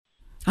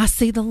I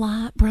see the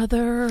light,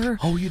 brother.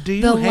 Oh, you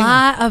do? The Hang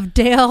light of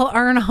Dale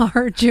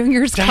Earnhardt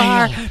Jr.'s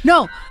car.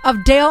 No,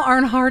 of Dale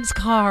Earnhardt's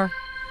car.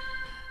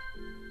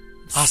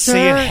 I see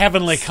it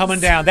heavenly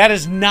coming down. That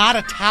is not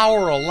a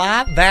tower of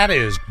light. That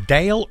is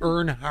Dale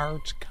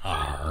Earnhardt's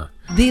car.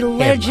 The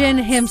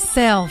legend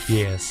himself.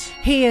 Yes.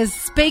 He is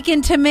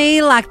speaking to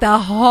me like the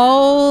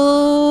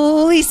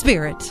Holy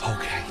Spirit.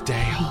 Okay,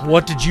 Dale.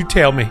 What did you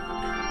tell me?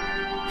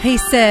 He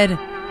said,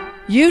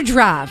 you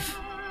drive.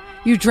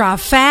 You drive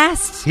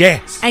fast.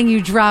 Yes. And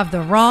you drive the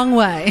wrong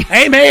way.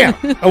 Amen.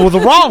 Oh, the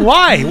wrong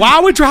way. Why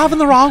are we driving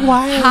the wrong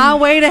way?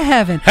 Highway to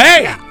heaven.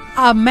 Hey.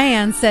 A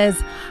man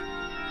says,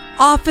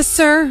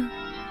 officer.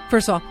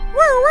 First of all.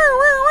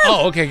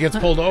 Oh, okay. Gets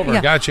pulled over.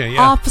 Yeah. Gotcha.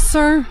 Yeah.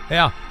 Officer.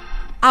 Yeah.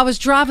 I was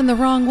driving the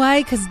wrong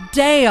way because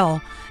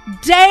Dale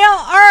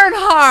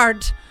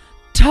Earnhardt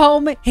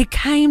told me. He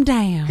came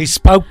down. He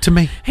spoke to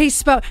me. He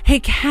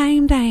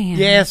came down.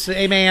 Yes,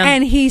 amen.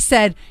 And he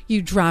said,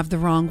 you drive the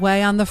wrong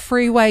way on the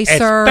freeway, as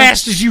sir. As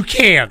fast as you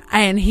can.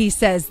 And he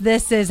says,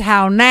 this is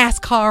how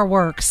NASCAR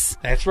works.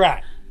 That's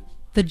right.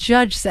 The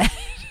judge said.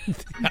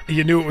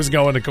 You knew it was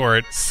going to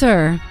court.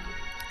 Sir,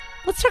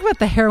 let's talk about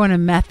the heroin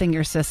and meth in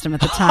your system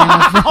at the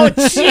time. Oh,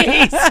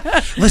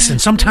 jeez. Listen,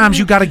 sometimes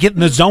you got to get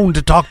in the zone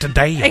to talk to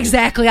Dale.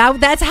 Exactly.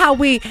 That's how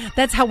we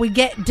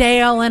get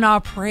Dale in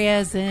our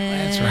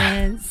presence. That's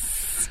right.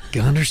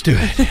 Understood.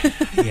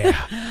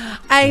 Yeah.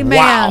 Amen.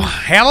 Wow.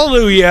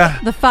 Hallelujah.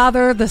 The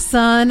Father, the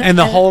Son, and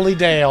the Holy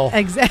Dale.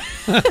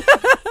 Exactly.